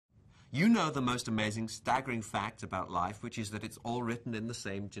You know the most amazing, staggering fact about life, which is that it's all written in the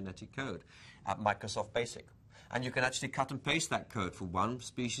same genetic code at Microsoft Basic. And you can actually cut and paste that code from one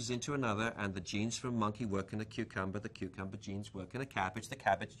species into another, and the genes from a monkey work in a cucumber, the cucumber genes work in a cabbage, the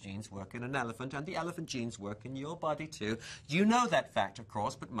cabbage genes work in an elephant, and the elephant genes work in your body too. You know that fact, of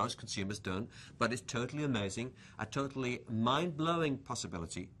course, but most consumers don't. But it's totally amazing, a totally mind-blowing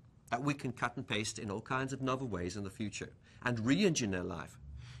possibility that we can cut and paste in all kinds of novel ways in the future and re-engineer life.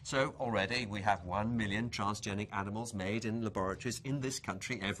 So already we have 1 million transgenic animals made in laboratories in this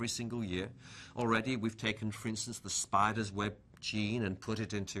country every single year. Already we've taken, for instance, the spider's web gene and put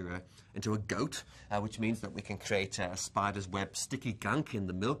it into a goat, which means that we can create a spider's web sticky gunk in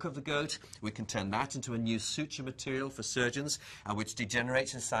the milk of the goat. We can turn that into a new suture material for surgeons, which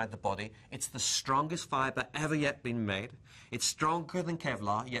degenerates inside the body. It's the strongest fiber ever yet been made. It's stronger than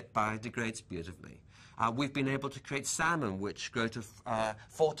Kevlar, yet biodegrades beautifully. We've been able to create salmon which grow to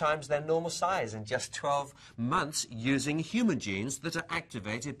 4 times their normal size in just 12 months using human genes that are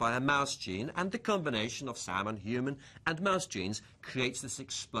activated by a mouse gene, and the combination of salmon, human and mouse genes creates this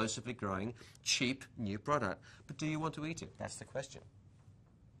explosively growing, cheap new product. But do you want to eat it? That's the question.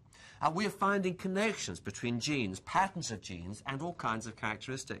 We are finding connections between genes, patterns of genes, and all kinds of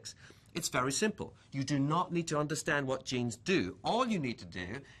characteristics. It's very simple. You do not need to understand what genes do. All you need to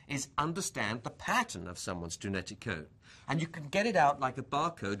do is understand the pattern of someone's genetic code. And you can get it out like a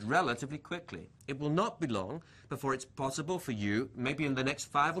barcode relatively quickly. It will not be long before it's possible for you, maybe in the next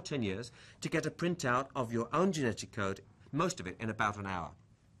 5 or 10 years, to get a printout of your own genetic code, most of it in about an hour.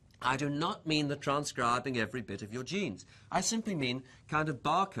 I do not mean the transcribing every bit of your genes. I simply mean kind of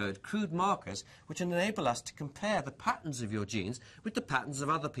barcode, crude markers, which enable us to compare the patterns of your genes with the patterns of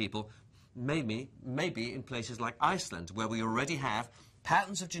other people, maybe in places like Iceland, where we already have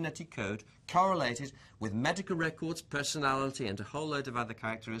patterns of genetic code correlated with medical records, personality, and a whole load of other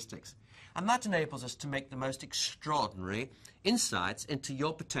characteristics. And that enables us to make the most extraordinary insights into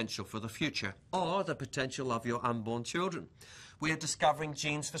your potential for the future, or the potential of your unborn children. We are discovering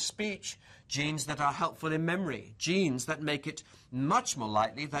genes for speech, genes that are helpful in memory, genes that make it much more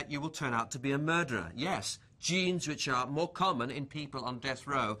likely that you will turn out to be a murderer. Yes, genes which are more common in people on death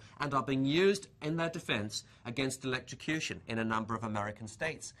row and are being used in their defense against electrocution in a number of American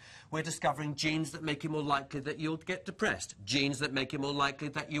states. We're discovering genes that make it more likely that you'll get depressed, genes that make it more likely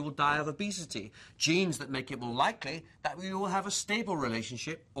that you will die of obesity, genes that make it more likely that you will have a stable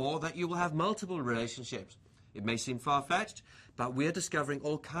relationship or that you will have multiple relationships. It may seem far-fetched, but we're discovering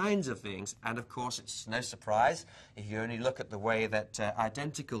all kinds of things, and of course it's no surprise if you only look at the way that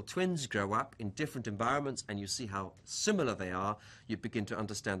identical twins grow up in different environments and you see how similar they are, you begin to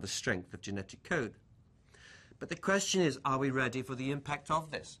understand the strength of genetic code. But the question is, are we ready for the impact of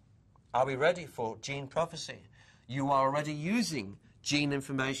this? Are we ready for gene prophecy? You are already using gene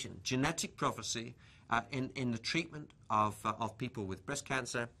information, genetic prophecy, in the treatment of people with breast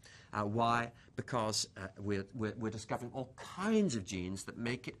cancer. Why? Because we're discovering all kinds of genes that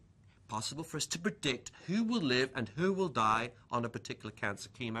make it possible for us to predict who will live and who will die on a particular cancer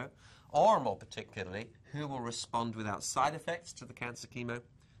chemo, or more particularly, who will respond without side effects to the cancer chemo.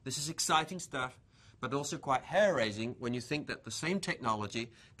 This is exciting stuff, but also quite hair-raising when you think that the same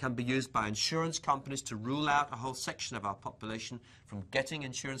technology can be used by insurance companies to rule out a whole section of our population from getting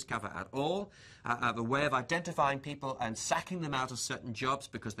insurance cover at all, a way of identifying people and sacking them out of certain jobs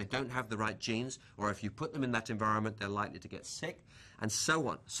because they don't have the right genes, or if you put them in that environment, they're likely to get sick, and so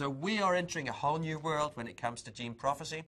on. So we are entering a whole new world when it comes to gene prophecy.